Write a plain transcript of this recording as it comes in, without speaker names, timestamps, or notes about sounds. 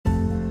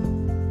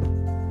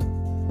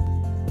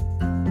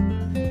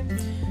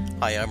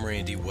Hi, I'm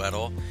Randy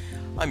Weddle.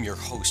 I'm your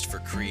host for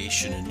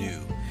Creation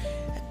Anew.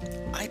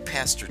 I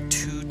pastor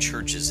two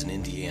churches in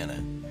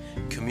Indiana,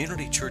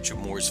 Community Church of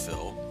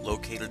Mooresville,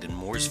 located in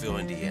Mooresville,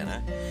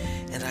 Indiana,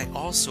 and I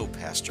also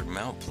pastor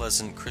Mount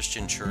Pleasant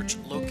Christian Church,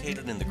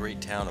 located in the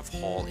great town of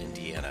Hall,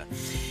 Indiana.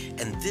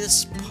 And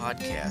this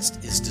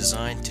podcast is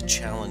designed to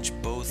challenge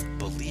both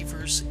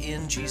believers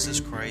in Jesus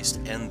Christ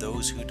and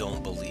those who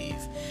don't believe.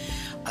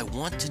 I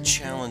want to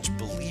challenge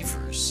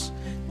believers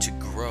to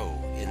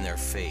grow in their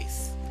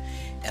faith.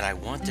 And I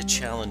want to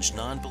challenge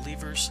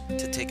non-believers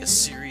to take a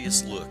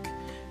serious look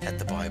at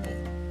the Bible.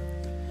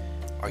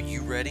 Are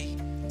you ready?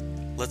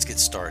 Let's get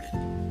started.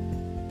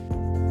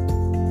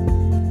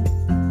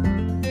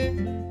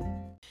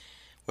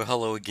 Well,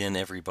 hello again,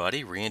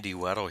 everybody. Randy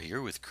Weddle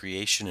here with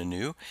Creation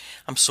Anew.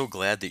 I'm so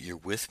glad that you're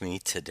with me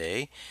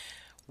today.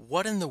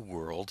 What in the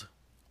world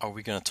are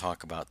we going to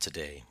talk about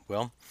today?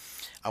 Well,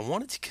 I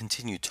wanted to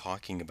continue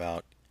talking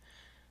about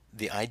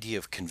the idea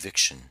of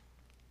conviction.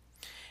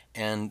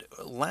 And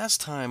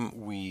last time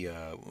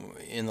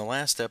in the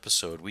last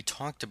episode, we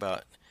talked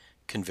about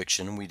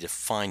conviction and we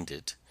defined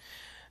it.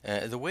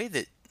 The way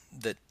that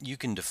you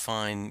can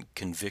define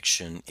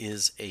conviction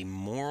is a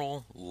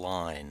moral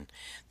line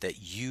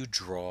that you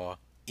draw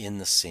in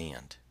the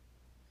sand.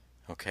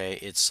 Okay?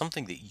 It's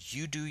something that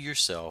you do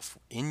yourself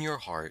in your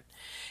heart,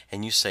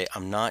 and you say,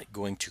 I'm not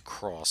going to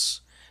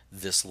cross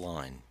this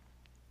line.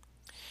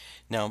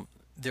 Now,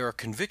 there are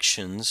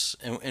convictions,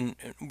 and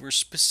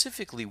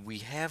we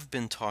have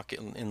been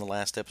talking in the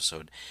last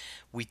episode,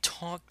 we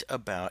talked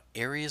about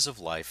areas of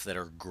life that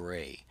are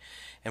gray.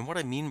 And what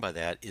I mean by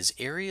that is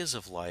areas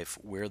of life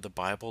where the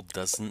Bible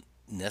doesn't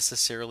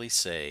necessarily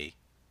say,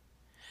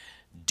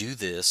 do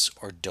this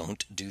or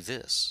don't do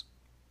this.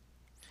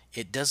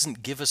 It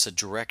doesn't give us a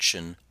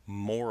direction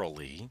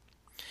morally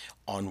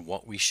on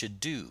what we should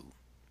do.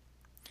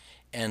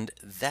 And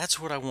that's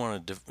what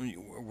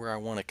where I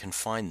want to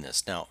confine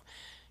this. Now,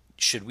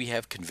 should we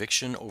have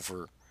conviction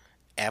over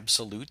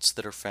absolutes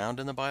that are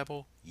found in the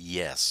Bible?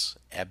 Yes,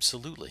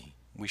 absolutely,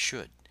 we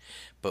should.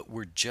 But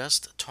we're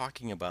just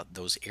talking about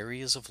those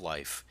areas of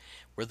life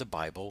where the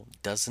Bible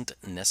doesn't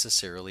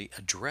necessarily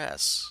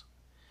address,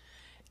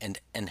 and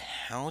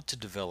how to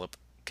develop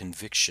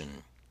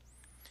conviction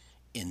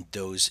in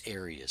those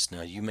areas.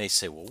 Now, you may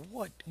say, well,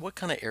 what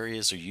kind of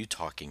areas are you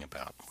talking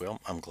about?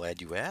 Well, I'm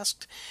glad you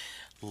asked.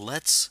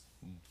 Let's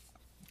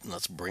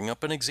bring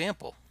up an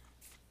example.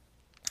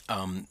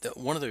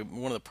 One of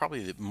the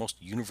probably the most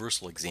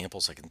universal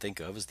examples I can think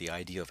of is the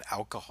idea of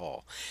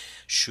alcohol.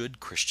 Should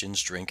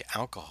Christians drink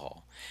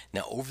alcohol?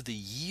 Now, over the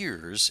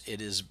years,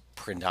 it has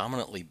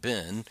predominantly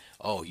been,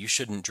 oh, you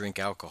shouldn't drink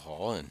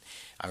alcohol. And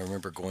I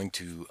remember going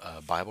to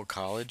Bible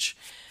college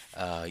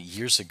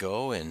years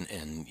ago,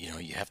 and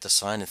you have to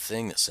sign a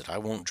thing that said, I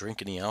won't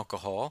drink any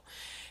alcohol.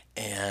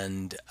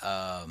 And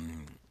the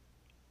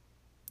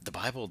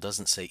Bible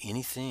doesn't say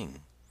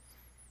anything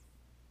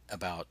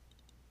about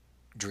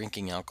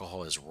drinking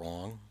alcohol is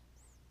wrong.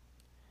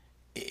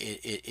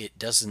 It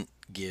doesn't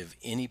give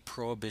any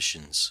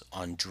prohibitions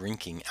on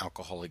drinking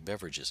alcoholic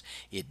beverages.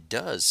 It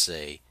does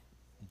say,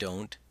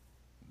 don't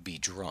be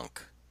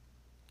drunk.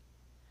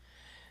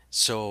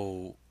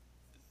 So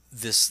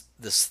this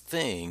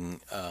thing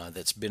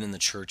that's been in the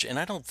church, and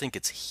I don't think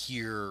it's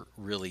here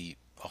really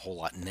a whole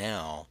lot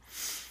now,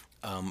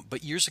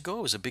 but years ago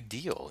it was a big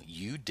deal.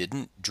 You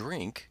didn't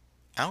drink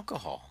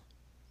alcohol.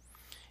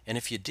 And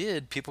if you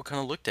did, people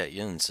kind of looked at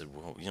you and said,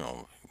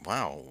 "Well,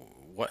 wow,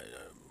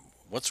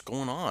 what's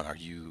going on? Are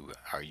you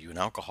an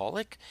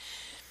alcoholic?"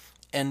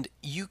 And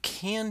you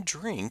can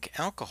drink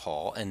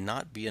alcohol and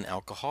not be an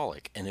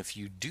alcoholic. And if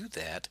you do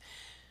that,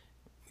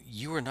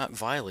 you are not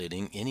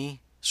violating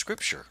any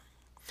scripture.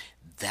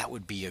 That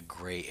would be a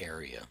gray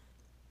area.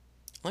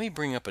 Let me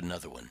bring up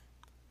another one.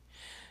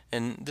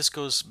 And this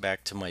goes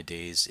back to my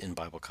days in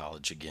Bible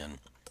college again.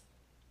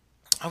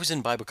 I was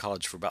in Bible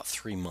college for about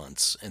 3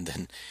 months, and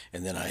then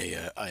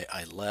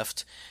I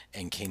left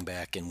and came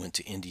back and went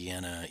to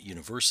Indiana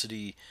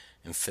University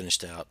and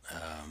finished out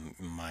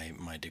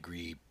my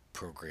degree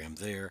program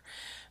there,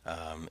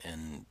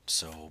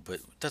 but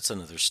that's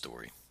another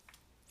story.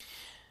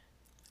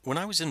 When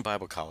I was in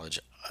Bible college,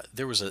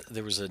 there was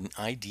an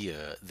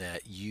idea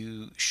that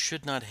you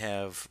should not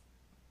have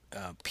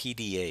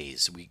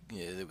PDAs.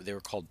 They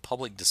were called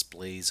public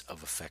displays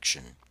of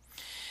affection.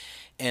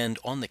 And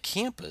on the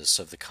campus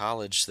of the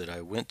college that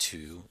I went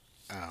to,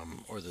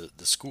 or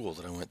the school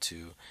that I went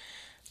to,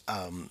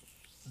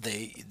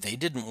 they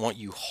didn't want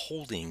you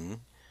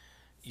holding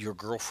your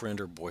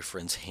girlfriend or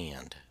boyfriend's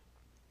hand.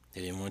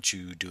 They didn't want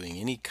you doing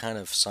any kind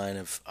of sign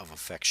of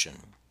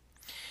affection.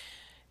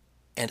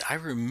 And I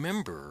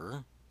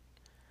remember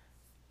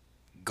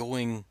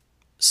going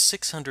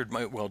 600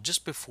 well,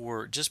 just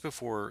before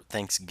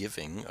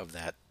Thanksgiving of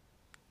that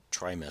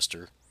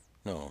trimester,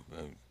 no,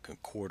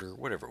 quarter,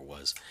 whatever it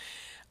was.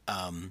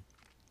 Um,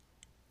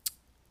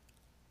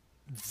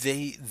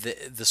 the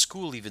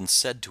school even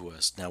said to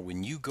us, now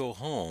when you go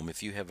home,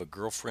 if you have a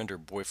girlfriend or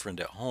boyfriend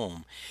at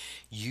home,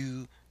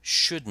 you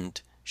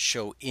shouldn't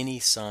show any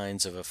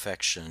signs of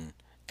affection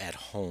at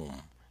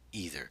home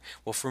either.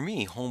 Well, for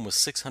me, home was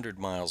 600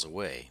 miles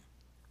away.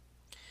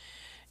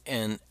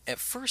 And at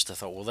first I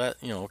thought, well,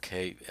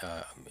 okay,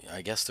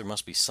 I guess there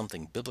must be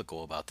something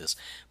biblical about this.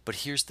 But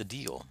here's the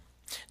deal.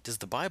 Does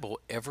the Bible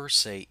ever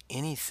say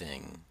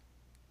anything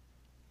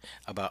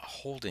about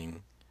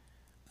holding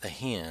the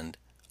hand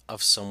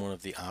of someone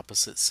of the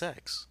opposite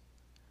sex?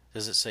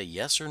 Does it say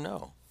yes or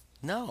no?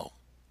 No,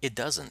 it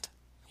doesn't.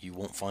 You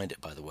won't find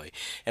it, by the way.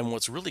 And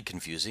what's really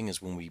confusing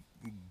is when we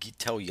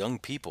tell young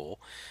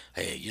people,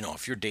 hey,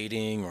 if you're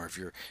dating or if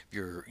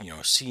you're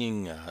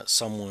seeing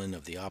someone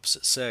of the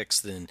opposite sex,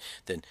 then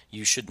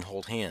you shouldn't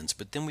hold hands.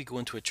 But then we go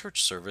into a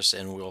church service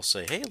and we'll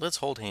say, hey, let's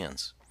hold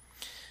hands.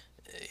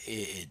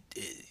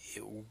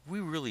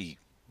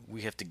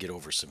 We have to get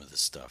over some of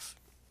this stuff.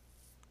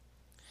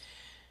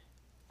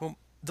 Well,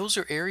 those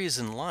are areas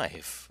in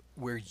life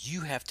where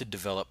you have to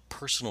develop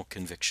personal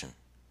conviction.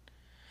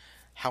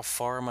 How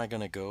far am I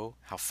going to go?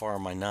 How far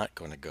am I not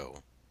going to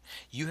go?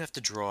 You have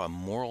to draw a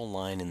moral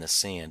line in the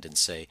sand and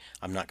say,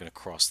 I'm not going to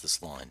cross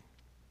this line.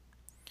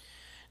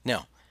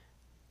 Now,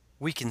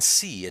 we can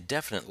see a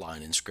definite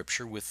line in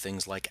Scripture with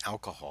things like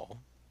alcohol.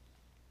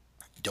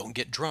 Don't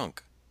get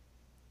drunk.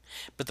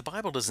 But the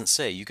Bible doesn't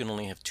say you can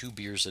only have 2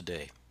 beers a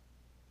day.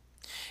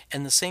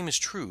 And the same is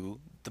true.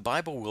 The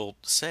Bible will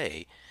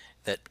say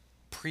that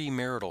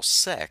premarital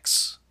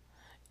sex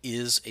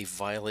is a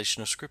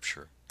violation of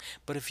Scripture.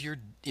 But if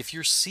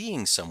you're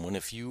seeing someone,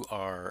 if you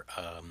are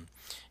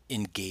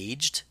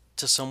engaged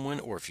to someone,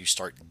 or if you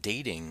start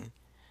dating,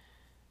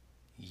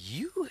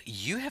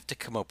 you have to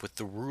come up with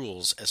the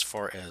rules as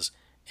far as,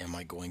 am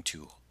I going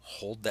to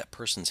hold that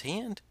person's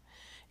hand?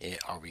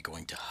 Are we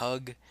going to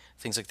hug?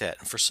 Things like that.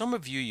 And for some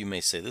of you, you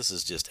may say this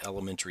is just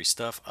elementary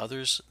stuff.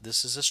 Others,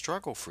 this is a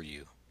struggle for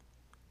you.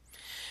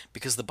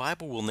 Because the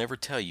Bible will never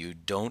tell you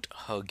don't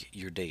hug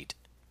your date.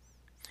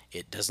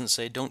 It doesn't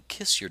say don't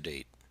kiss your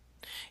date.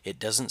 It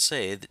doesn't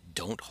say that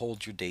don't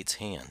hold your date's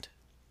hand.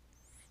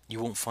 You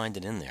won't find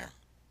it in there.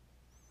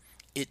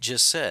 It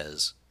just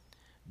says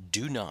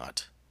do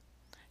not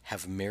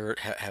have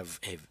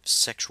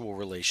sexual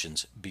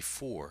relations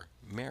before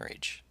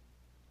marriage.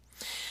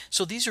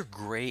 So these are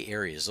gray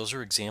areas. Those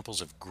are examples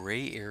of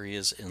gray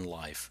areas in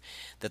life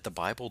that the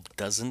Bible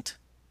doesn't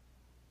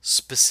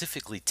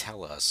specifically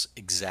tell us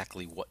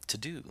exactly what to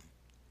do.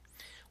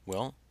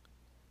 Well,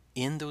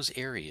 in those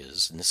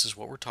areas, and this is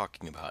what we're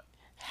talking about,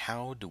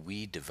 how do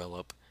we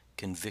develop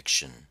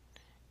conviction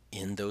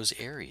in those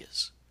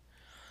areas?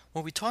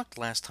 Well, we talked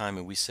last time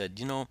and we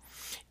said,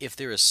 if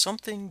there is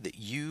something that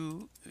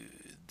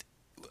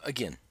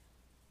again,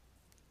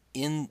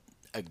 in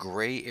a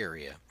gray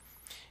area,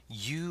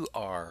 you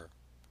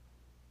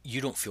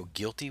don't feel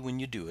guilty when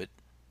you do it,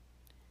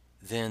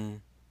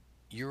 then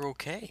you're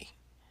okay.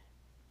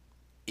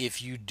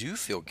 If you do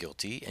feel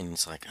guilty and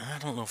it's like, I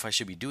don't know if I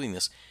should be doing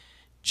this,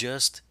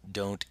 just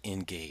don't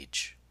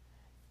engage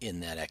in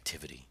that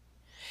activity.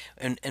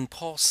 And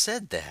Paul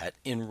said that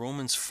in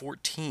Romans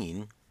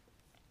 14.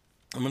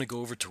 I'm going to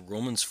go over to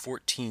Romans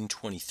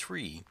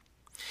 14:23,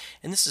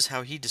 and this is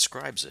how he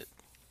describes it.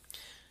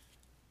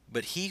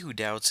 But he who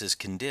doubts is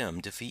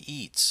condemned if he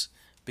eats,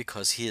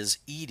 because his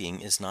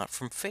eating is not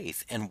from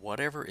faith, and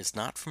whatever is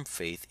not from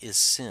faith is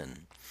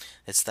sin.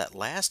 It's that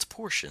last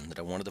portion that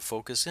I wanted to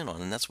focus in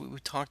on, and that's what we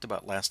talked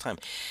about last time.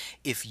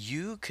 If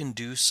you can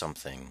do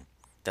something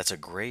that's a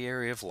gray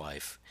area of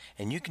life,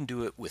 and you can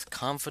do it with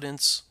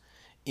confidence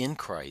in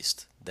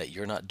Christ that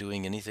you're not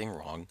doing anything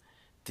wrong,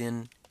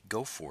 then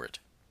go for it.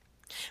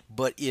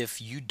 But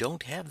if you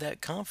don't have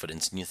that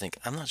confidence and you think,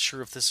 I'm not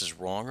sure if this is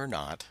wrong or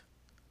not,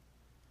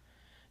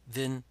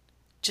 then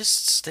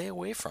just stay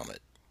away from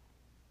it.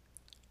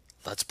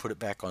 Let's put it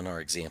back on our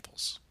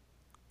examples.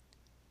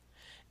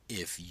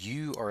 If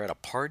you are at a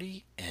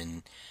party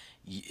and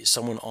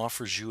someone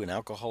offers you an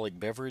alcoholic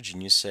beverage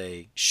and you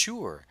say,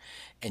 sure,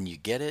 and you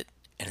get it,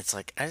 and it's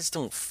like, I just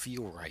don't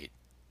feel right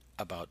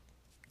about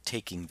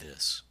taking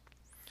this,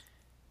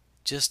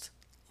 just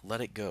let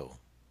it go.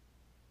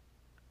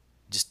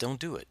 Just don't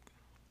do it.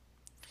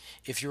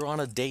 If you're on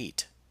a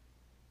date,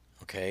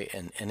 okay,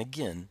 and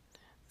again,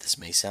 this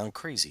may sound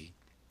crazy.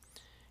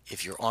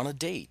 If you're on a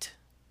date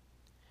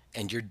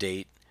and your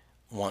date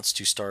wants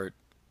to start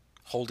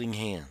holding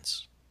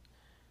hands,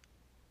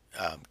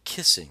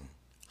 kissing,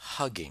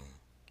 hugging,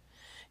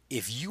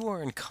 if you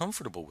are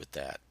uncomfortable with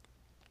that,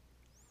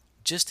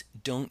 just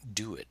don't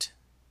do it.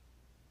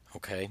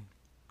 Okay?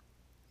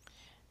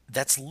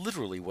 That's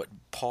literally what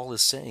Paul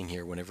is saying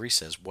here whenever he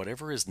says,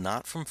 whatever is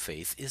not from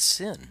faith is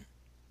sin.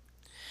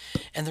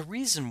 And the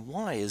reason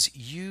why is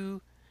you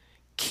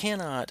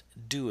cannot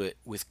do it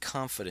with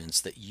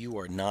confidence that you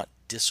are not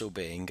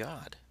disobeying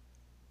God.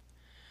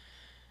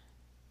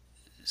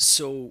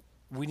 So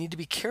we need to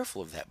be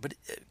careful of that. But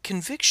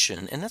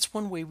conviction, and that's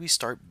one way we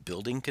start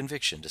building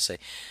conviction, to say,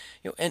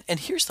 and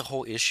here's the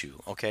whole issue,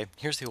 okay?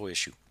 Here's the whole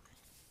issue.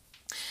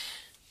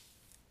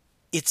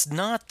 It's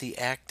not the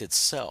act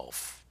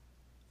itself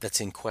that's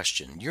in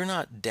question. You're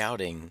not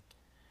doubting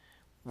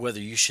whether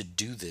you should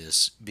do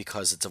this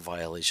because it's a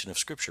violation of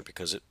Scripture,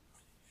 because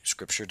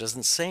Scripture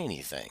doesn't say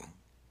anything.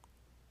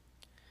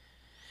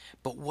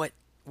 But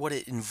what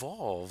it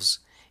involves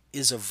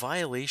is a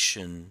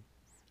violation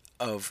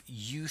of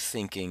you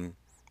thinking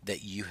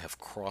that you have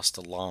crossed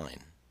a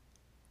line.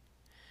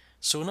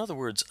 So in other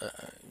words,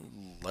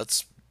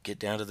 let's get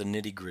down to the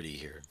nitty-gritty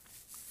here.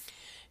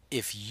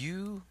 If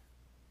you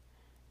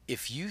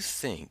if you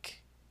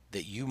think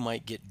that you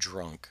might get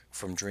drunk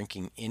from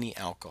drinking any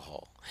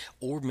alcohol,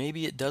 or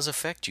maybe it does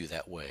affect you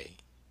that way,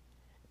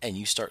 and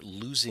you start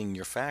losing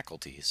your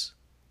faculties,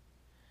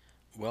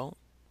 well,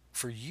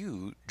 for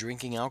you,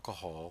 drinking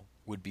alcohol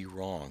would be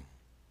wrong.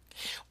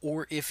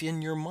 Or if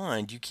in your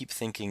mind you keep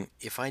thinking,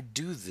 if I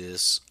do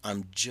this,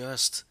 I'm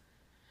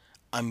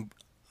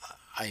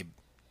I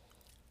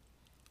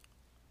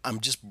I'm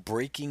just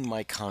breaking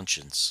my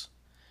conscience.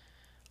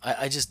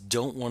 I just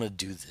don't want to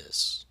do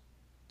this.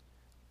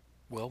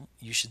 Well,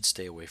 you should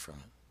stay away from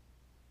it.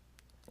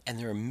 And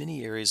there are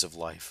many areas of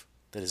life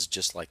that is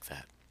just like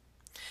that.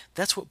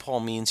 That's what Paul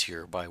means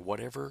here by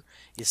whatever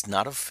is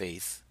not of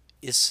faith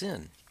is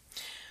sin.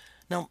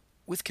 Now,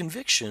 with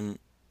conviction,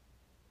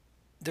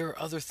 there are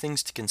other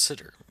things to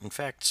consider. In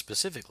fact,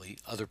 specifically,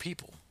 other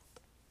people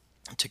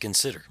to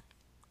consider.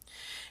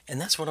 And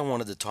that's what I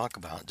wanted to talk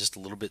about just a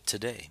little bit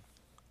today.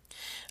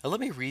 Now, let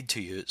me read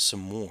to you some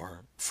more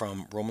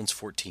from Romans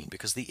 14,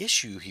 because the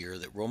issue here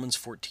that Romans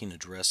 14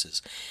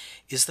 addresses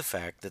is the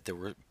fact that there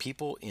were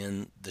people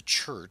in the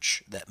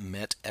church that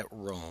met at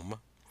Rome.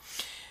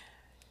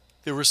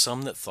 There were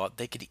some that thought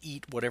they could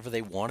eat whatever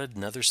they wanted,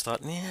 and others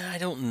thought, I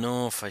don't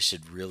know if I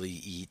should really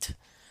eat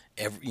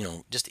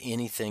just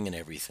anything and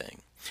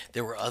everything.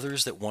 There were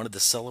others that wanted to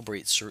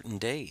celebrate certain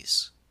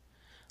days,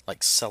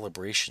 like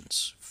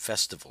celebrations,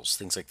 festivals,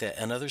 things like that.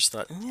 And others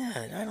thought,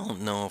 I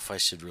don't know if I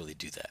should really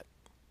do that.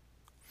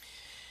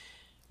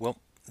 Well,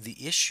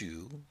 the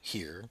issue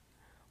here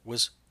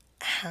was,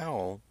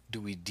 how do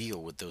we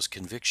deal with those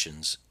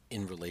convictions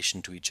in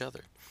relation to each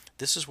other?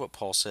 This is what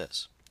Paul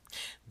says.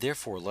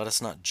 Therefore, let us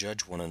not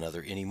judge one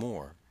another any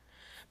more,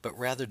 but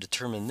rather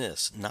determine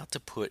this, not to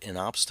put an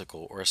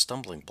obstacle or a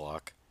stumbling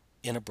block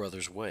in a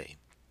brother's way.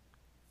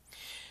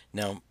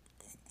 Now,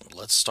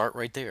 let's start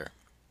right there.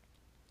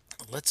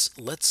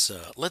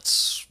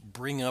 Let's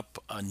bring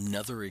up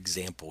another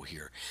example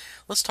here.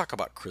 Let's talk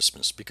about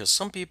Christmas, because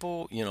some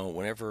people,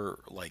 whenever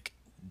like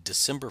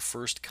December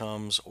 1st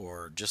comes,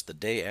 or just the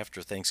day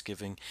after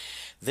Thanksgiving,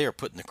 they're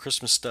putting the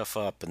Christmas stuff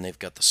up, and they've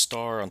got the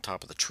star on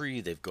top of the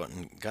tree. They've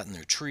gotten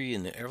their tree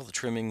and all the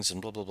trimmings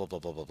and blah blah blah blah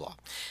blah blah blah.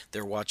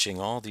 They're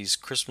watching all these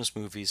Christmas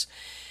movies,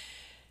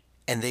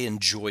 and they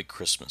enjoy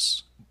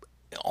Christmas.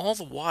 All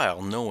the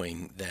while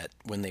knowing that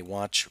when they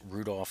watch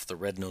Rudolph the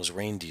Red-Nosed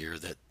Reindeer,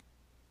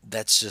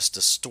 that's just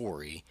a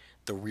story.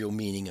 The real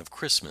meaning of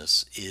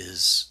Christmas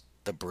is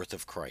the birth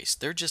of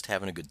Christ. They're just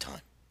having a good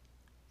time.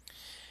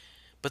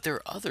 But there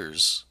are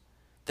others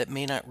that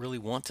may not really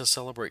want to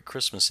celebrate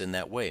Christmas in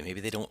that way. Maybe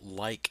they don't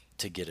like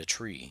to get a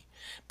tree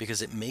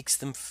because it makes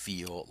them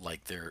feel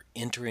like they're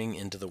entering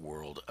into the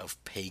world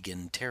of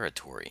pagan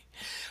territory.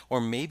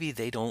 Or maybe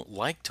they don't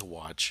like to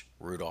watch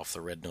Rudolph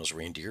the Red-Nosed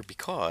Reindeer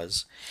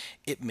because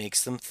it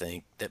makes them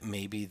think that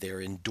maybe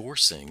they're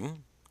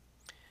endorsing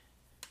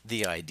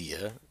the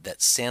idea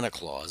that Santa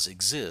Claus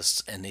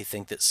exists, and they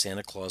think that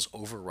Santa Claus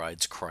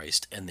overrides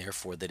Christ, and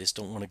therefore they just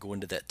don't want to go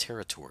into that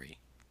territory.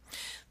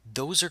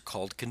 Those are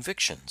called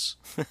convictions.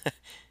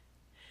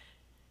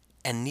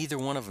 And neither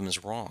one of them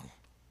is wrong.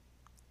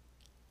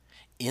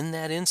 In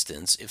that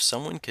instance, if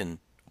someone can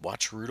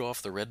watch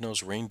Rudolph the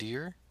Red-Nosed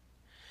Reindeer,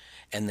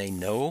 and they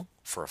know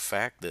for a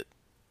fact that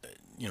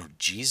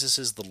Jesus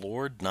is the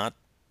Lord, not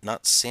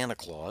Santa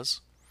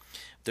Claus,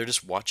 they're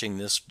just watching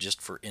this just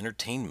for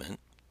entertainment,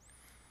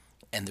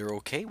 and they're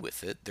okay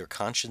with it, their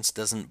conscience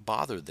doesn't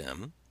bother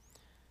them,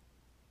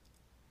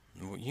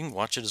 you can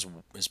watch it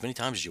as many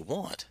times as you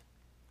want.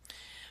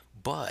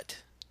 But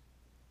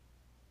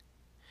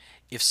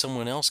if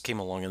someone else came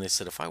along and they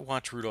said, if I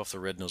watch Rudolph the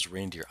Red-Nosed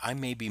Reindeer, I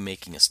may be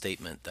making a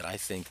statement that I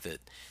think that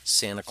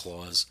Santa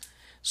Claus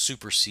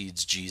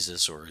supersedes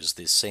Jesus or is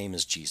the same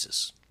as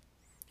Jesus,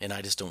 and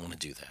I just don't want to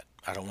do that.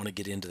 I don't want to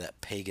get into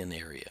that pagan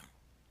area.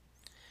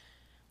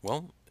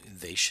 Well,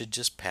 they should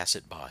just pass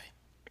it by.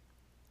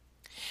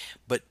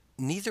 But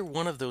neither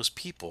one of those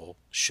people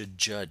should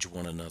judge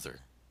one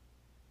another.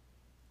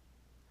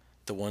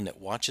 The one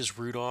that watches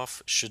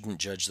Rudolph shouldn't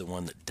judge the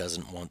one that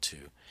doesn't want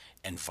to,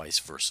 and vice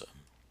versa.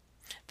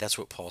 That's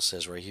what Paul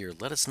says right here.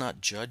 Let us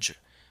not judge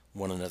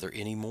one another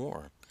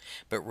anymore,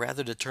 but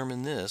rather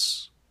determine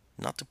this,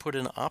 not to put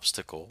an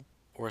obstacle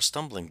or a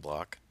stumbling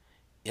block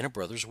in a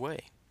brother's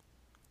way.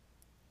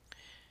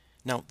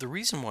 Now, the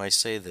reason why I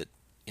say that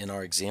in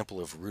our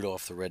example of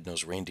Rudolph the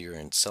Red-Nosed Reindeer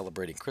and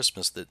celebrating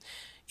Christmas, that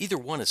either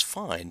one is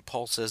fine,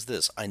 Paul says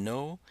this, I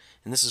know,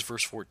 and this is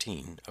verse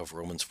 14 of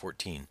Romans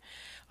 14,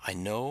 I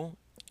know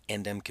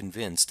and am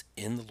convinced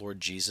in the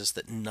Lord Jesus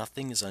that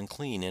nothing is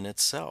unclean in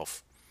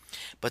itself.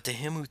 But to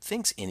him who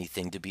thinks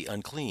anything to be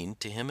unclean,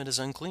 to him it is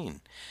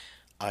unclean.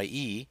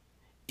 I.e.,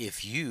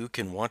 if you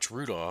can watch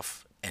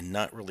Rudolph and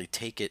not really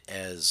take it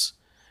as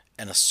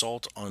an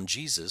assault on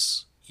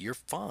Jesus, you're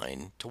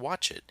fine to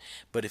watch it.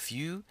 But if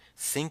you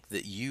think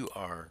that you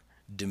are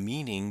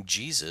demeaning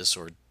Jesus,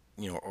 or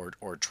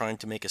or trying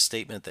to make a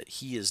statement that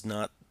he is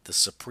not the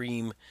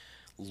supreme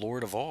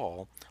Lord of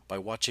all by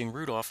watching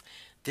Rudolph,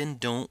 then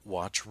don't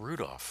watch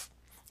Rudolph.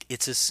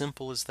 It's as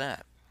simple as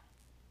that.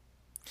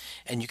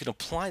 And you can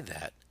apply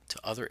that to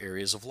other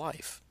areas of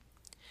life.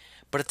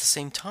 But at the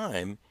same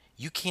time,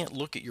 you can't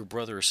look at your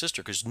brother or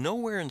sister, because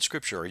nowhere in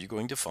Scripture are you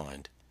going to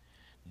find,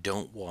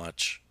 don't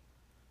watch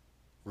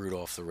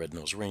Rudolph the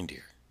Red-Nosed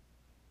Reindeer.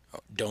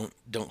 Don't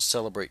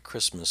celebrate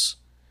Christmas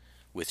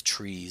with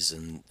trees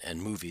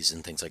and movies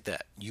and things like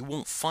that. You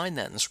won't find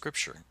that in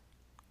Scripture.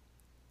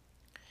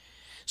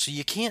 So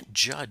you can't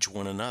judge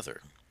one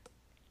another.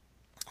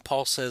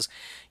 Paul says,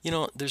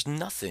 there's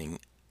nothing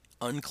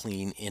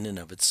unclean in and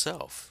of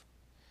itself.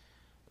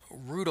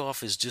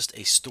 Rudolph is just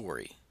a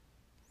story.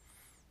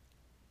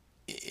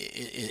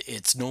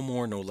 It's no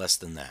more, no less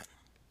than that.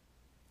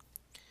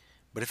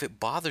 But if it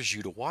bothers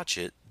you to watch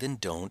it, then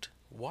don't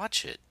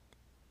watch it.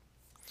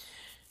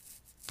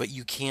 But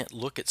you can't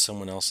look at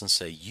someone else and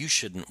say, you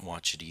shouldn't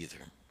watch it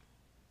either.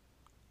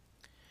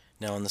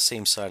 Now, on the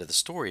same side of the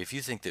story, if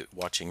you think that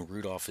watching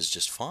Rudolph is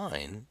just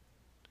fine,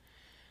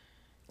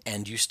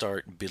 and you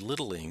start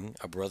belittling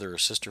a brother or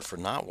sister for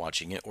not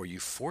watching it, or you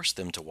force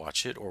them to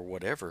watch it, or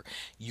whatever,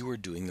 you are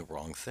doing the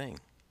wrong thing.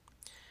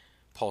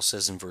 Paul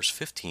says in verse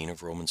 15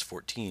 of Romans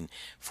 14,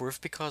 "For if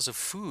because of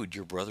food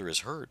your brother is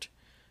hurt,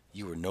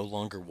 you are no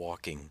longer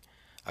walking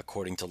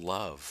according to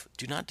love.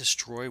 Do not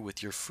destroy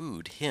with your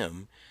food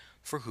him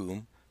for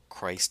whom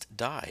Christ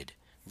died."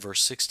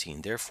 Verse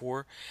 16,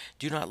 "Therefore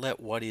do not let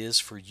what is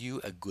for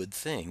you a good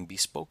thing be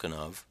spoken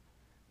of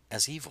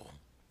as evil."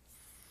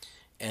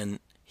 And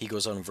he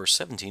goes on in verse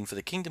 17, "For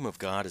the kingdom of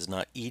God is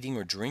not eating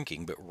or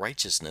drinking, but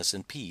righteousness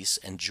and peace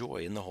and joy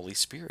in the Holy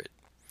Spirit."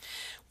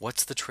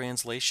 What's the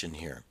translation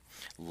here?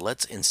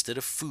 Let's, instead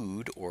of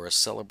food or a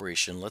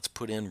celebration, let's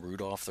put in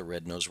Rudolph the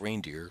Red-Nosed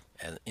Reindeer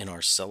in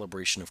our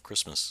celebration of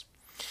Christmas.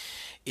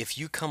 If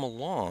you come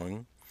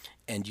along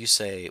and you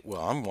say,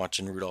 well, I'm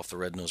watching Rudolph the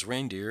Red-Nosed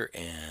Reindeer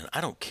and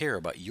I don't care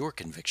about your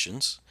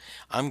convictions.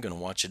 I'm going to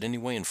watch it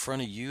anyway in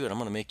front of you, and I'm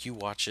going to make you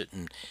watch it,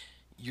 and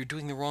you're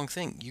doing the wrong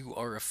thing. You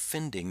are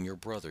offending your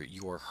brother.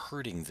 You are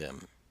hurting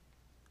them.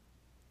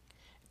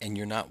 And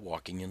you're not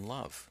walking in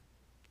love.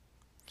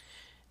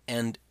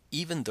 And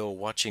even though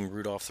watching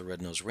Rudolph the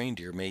Red-Nosed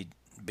Reindeer may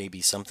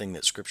be something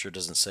that Scripture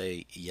doesn't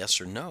say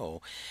yes or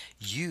no,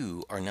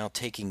 you are now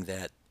taking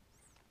that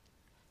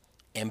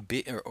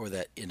or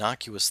that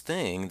innocuous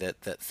thing,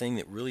 that thing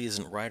that really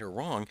isn't right or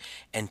wrong,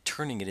 and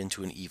turning it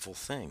into an evil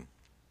thing.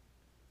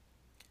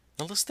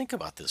 Now let's think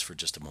about this for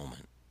just a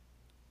moment.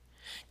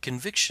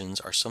 Convictions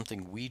are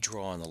something we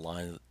draw on the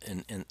line,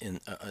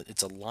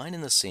 it's a line in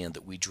the sand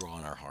that we draw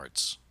in our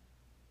hearts.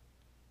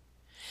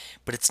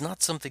 But it's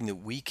not something that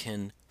we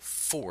can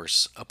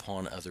force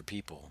upon other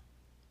people.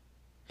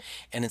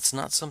 And it's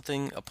not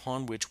something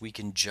upon which we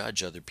can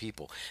judge other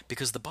people.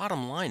 Because the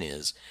bottom line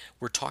is,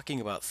 we're talking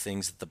about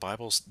things that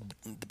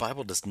the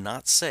Bible does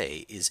not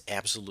say is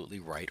absolutely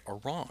right or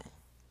wrong.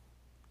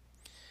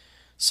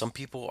 Some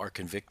people are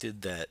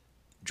convicted that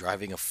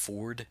driving a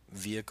Ford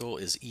vehicle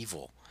is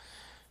evil.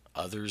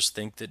 Others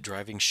think that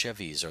driving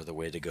Chevys are the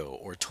way to go,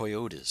 or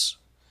Toyotas.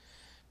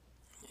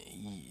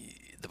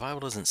 The Bible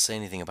doesn't say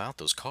anything about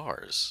those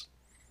cars.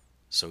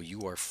 So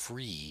you are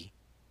free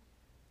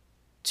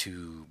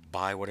to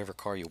buy whatever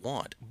car you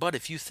want. But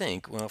if you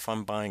think, well, if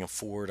I'm buying a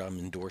Ford, I'm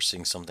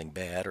endorsing something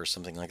bad or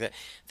something like that,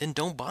 then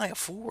don't buy a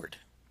Ford.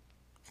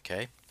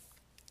 Okay?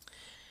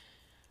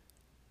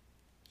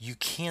 You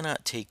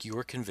cannot take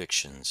your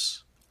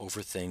convictions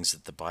over things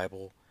that the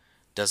Bible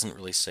doesn't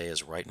really say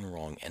is right and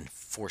wrong and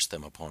force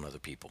them upon other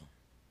people.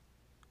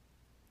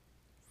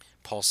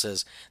 Paul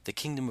says the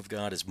kingdom of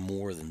God is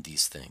more than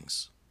these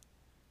things.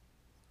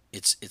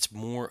 It's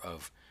more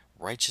of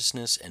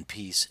righteousness and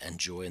peace and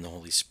joy in the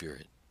Holy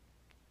Spirit.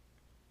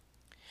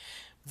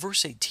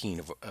 Verse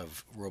 18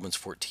 of Romans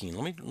 14,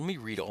 let me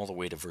read all the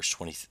way to verse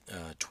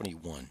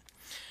 21.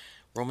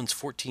 Romans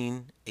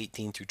 14,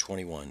 18 through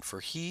 21.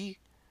 "For he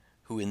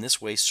who in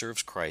this way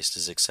serves Christ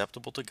is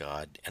acceptable to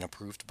God and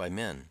approved by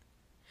men.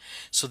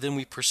 So then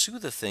we pursue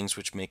the things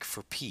which make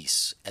for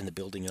peace and the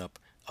building up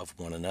of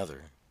one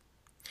another.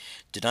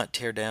 Do not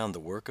tear down the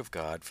work of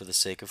God for the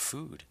sake of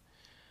food.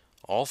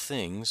 All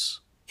things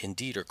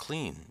indeed are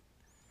clean,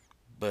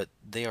 but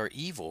they are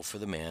evil for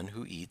the man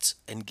who eats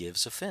and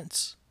gives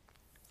offense.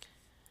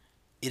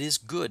 It is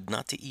good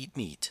not to eat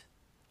meat,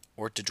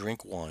 or to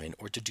drink wine,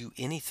 or to do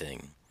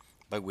anything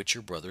by which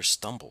your brother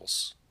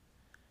stumbles.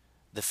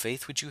 The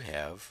faith which you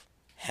have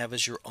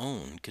as your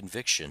own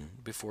conviction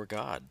before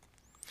God.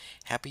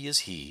 Happy is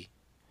he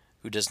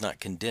who does not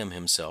condemn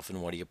himself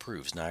in what he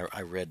approves." Now,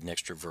 I read an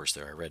extra verse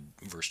there. I read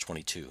verse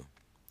 22.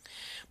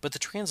 But the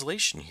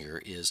translation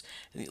here is,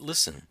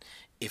 listen,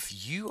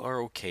 if you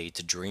are okay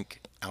to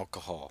drink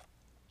alcohol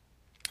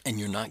and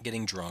you're not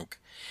getting drunk,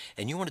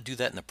 and you want to do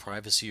that in the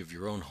privacy of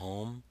your own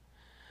home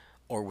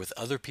or with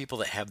other people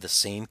that have the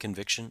same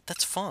conviction,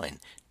 that's fine.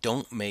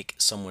 Don't make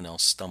someone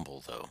else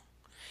stumble, though.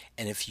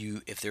 And if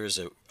you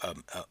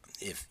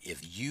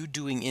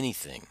doing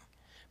anything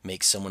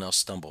make someone else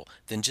stumble,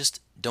 then just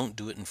don't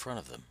do it in front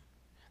of them.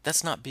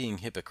 That's not being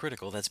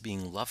hypocritical, that's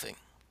being loving.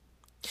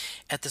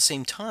 At the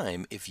same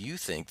time, if you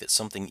think that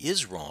something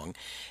is wrong,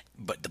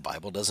 but the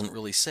Bible doesn't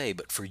really say,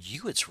 but for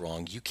you it's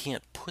wrong, you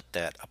can't put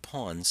that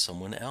upon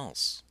someone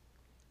else.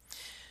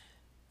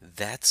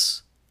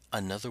 That's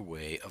another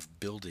way of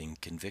building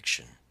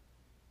conviction.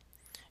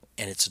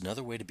 And it's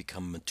another way to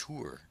become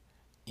mature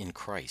in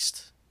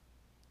Christ.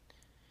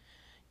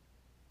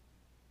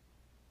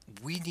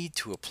 We need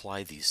to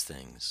apply these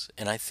things.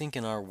 And I think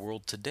in our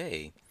world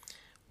today,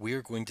 we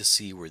are going to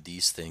see where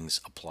these things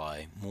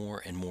apply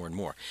more and more and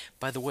more.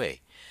 By the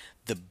way,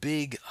 the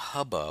big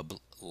hubbub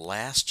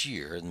last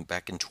year and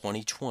back in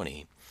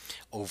 2020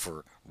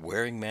 over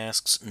wearing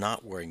masks,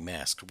 not wearing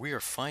masks, we are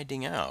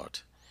finding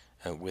out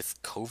with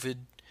COVID,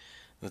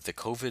 with the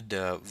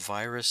COVID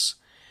virus,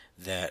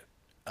 that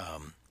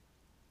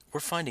we're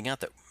finding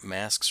out that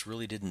masks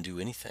really didn't do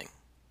anything.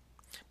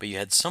 But you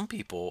had some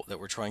people that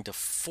were trying to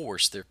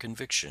force their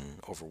conviction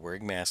over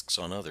wearing masks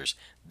on others.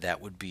 That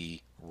would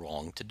be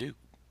wrong to do.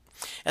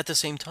 At the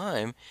same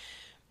time,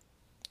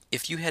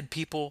 if you had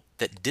people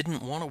that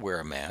didn't want to wear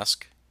a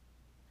mask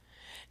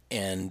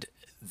and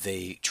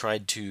they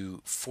tried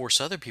to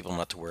force other people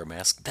not to wear a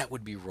mask, that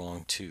would be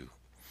wrong too.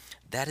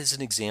 That is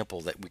an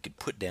example that we could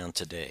put down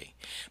today.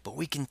 But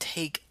we can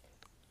take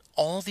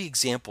all the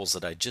examples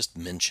that I just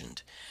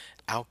mentioned,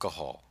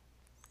 alcohol,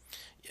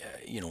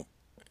 you know,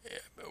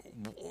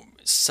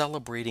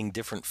 celebrating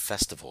different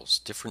festivals,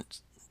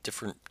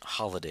 different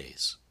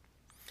holidays.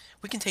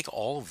 We can take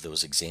all of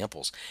those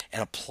examples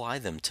and apply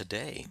them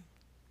today.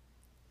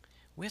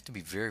 We have to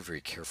be very,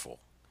 very careful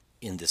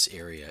in this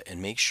area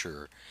and make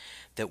sure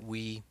that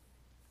we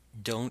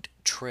don't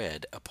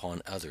tread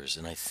upon others.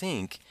 And I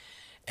think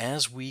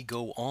as we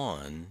go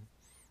on,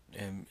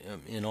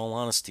 in all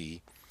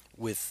honesty,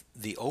 with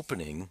the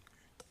opening,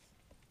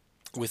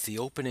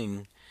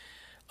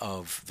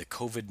 of the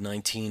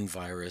COVID-19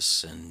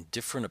 virus and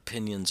different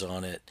opinions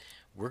on it,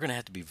 we're going to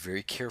have to be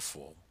very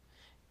careful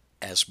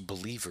as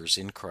believers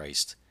in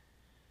Christ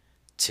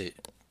to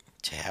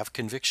have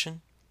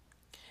conviction,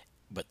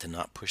 but to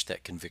not push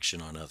that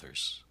conviction on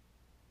others.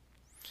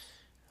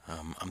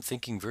 I'm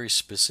thinking very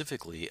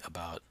specifically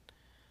about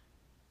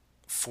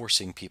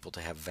forcing people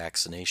to have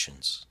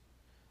vaccinations.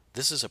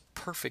 This is a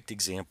perfect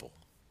example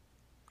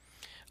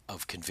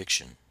of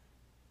conviction.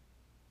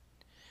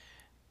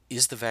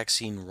 Is the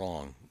vaccine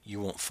wrong? You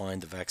won't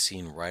find the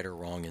vaccine right or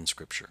wrong in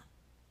Scripture.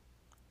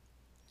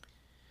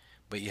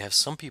 But you have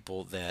some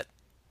people that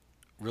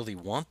really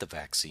want the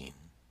vaccine.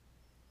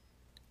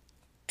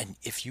 And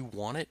if you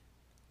want it,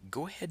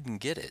 go ahead and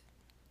get it.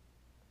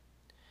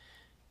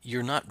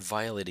 You're not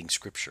violating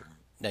Scripture.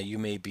 Now you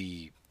may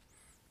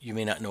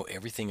not know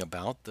everything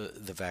about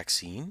the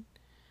vaccine,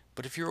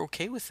 but if you're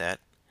okay with that,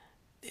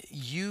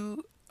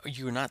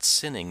 you're not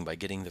sinning by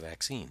getting the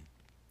vaccine.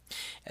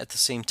 At the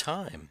same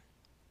time,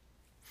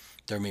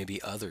 there may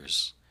be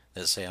others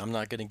that say, I'm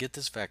not going to get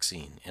this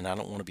vaccine and I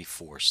don't want to be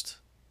forced.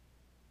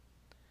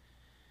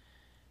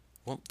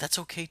 Well, that's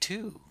okay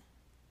too,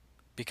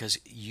 because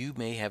you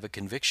may have a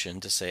conviction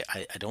to say,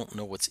 I don't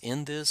know what's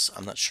in this,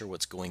 I'm not sure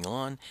what's going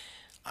on,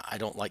 I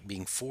don't like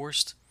being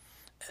forced.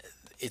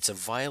 It's a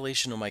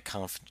violation of my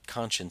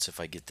conscience if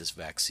I get this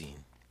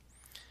vaccine.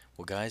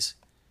 Well, guys,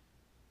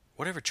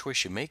 whatever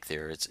choice you make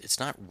there, it's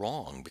not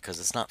wrong because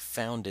it's not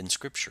found in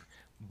Scripture.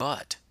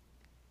 But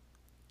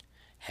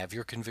have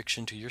your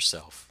conviction to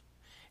yourself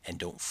and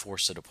don't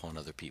force it upon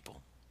other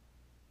people.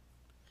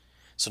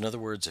 So in other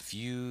words, if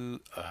you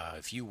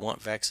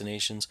want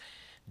vaccinations,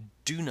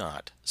 do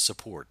not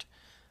support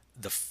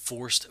the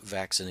forced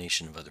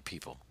vaccination of other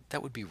people.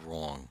 That would be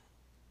wrong.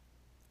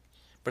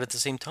 But at the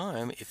same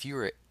time, if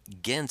you're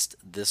against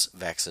this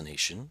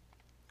vaccination,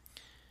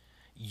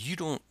 you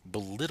don't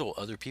belittle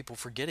other people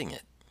for getting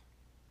it.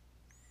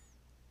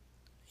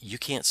 You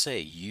can't say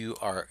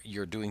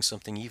you're doing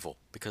something evil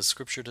because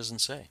Scripture doesn't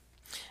say.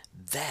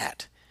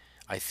 That,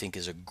 I think,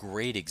 is a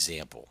great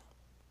example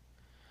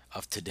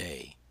of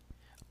today,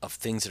 of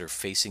things that are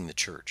facing the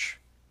church.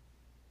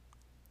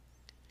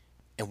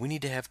 And we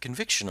need to have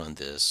conviction on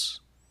this.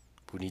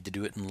 We need to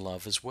do it in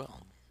love as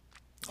well.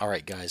 All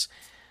right, guys,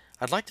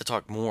 I'd like to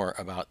talk more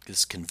about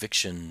this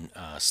conviction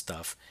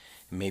stuff.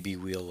 Maybe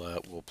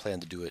we'll plan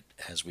to do it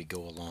as we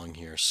go along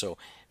here. So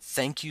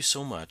thank you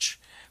so much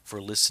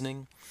for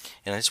listening.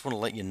 And I just want to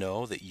let you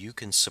know that you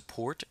can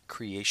support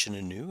Creation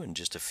Anew in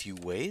just a few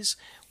ways.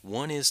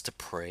 One is to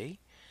pray.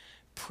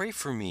 Pray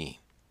for me.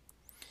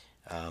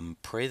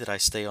 Pray that I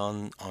stay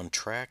on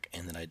track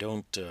and that I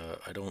don't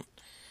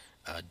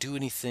do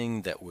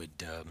anything that would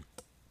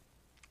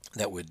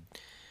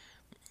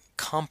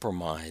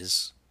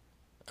compromise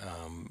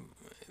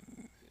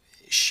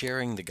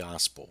sharing the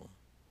gospel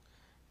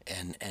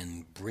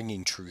and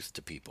bringing truth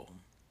to people.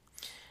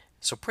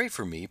 So pray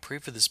for me. Pray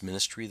for this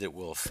ministry that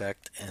will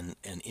affect and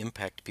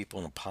impact people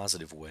in a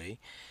positive way.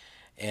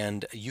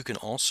 And you can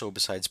also,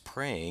 besides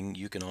praying,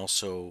 you can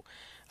also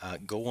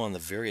go on the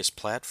various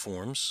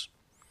platforms.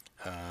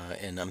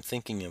 And I'm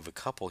thinking of a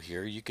couple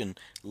here. You can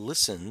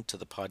listen to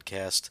the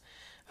podcast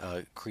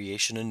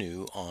Creation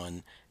Anew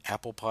on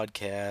Apple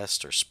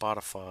Podcast or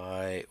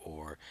Spotify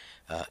or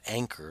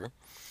Anchor.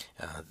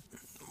 Uh,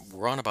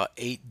 we're on about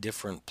 8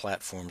 different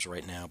platforms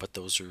right now, but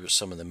those are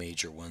some of the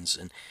major ones.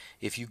 And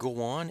if you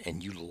go on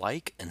and you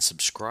like and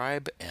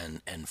subscribe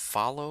and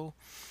follow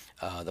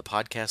the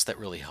podcast, that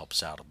really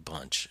helps out a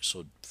bunch.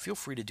 So feel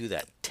free to do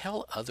that.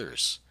 Tell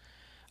others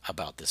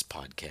about this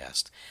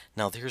podcast.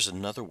 Now, there's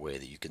another way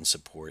that you can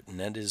support, and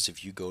that is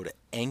if you go to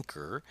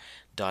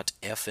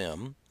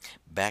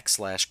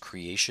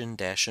anchor.fm/creation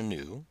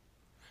anew.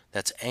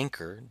 That's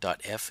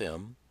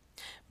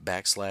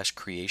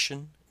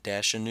anchor.fm/creation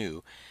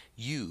anew.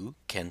 You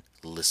can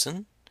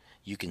listen,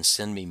 you can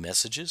send me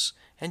messages,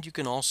 and you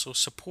can also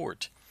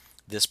support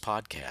this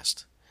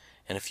podcast.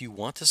 And if you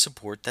want to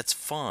support, that's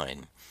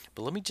fine.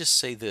 But let me just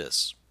say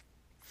this.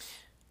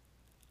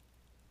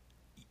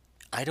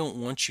 I don't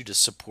want you to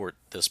support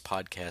this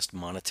podcast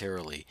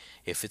monetarily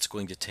if it's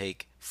going to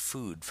take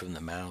food from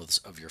the mouths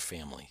of your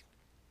family.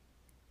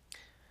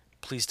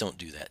 Please don't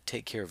do that.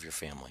 Take care of your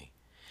family.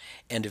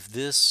 And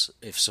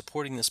if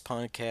supporting this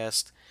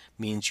podcast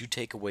means you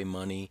take away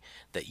money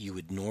that you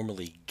would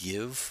normally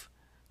give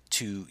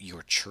to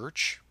your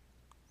church,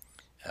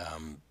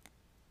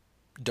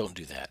 don't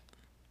do that.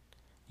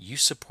 You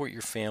support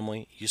your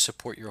family, you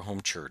support your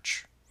home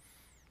church.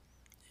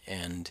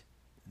 And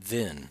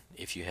then,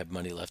 if you have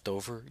money left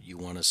over, you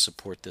want to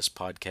support this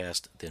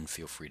podcast, then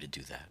feel free to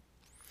do that.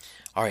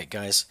 All right,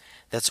 guys,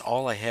 that's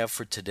all I have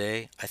for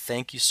today. I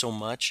thank you so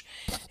much.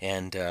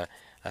 And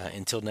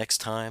until next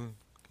time,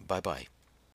 bye bye.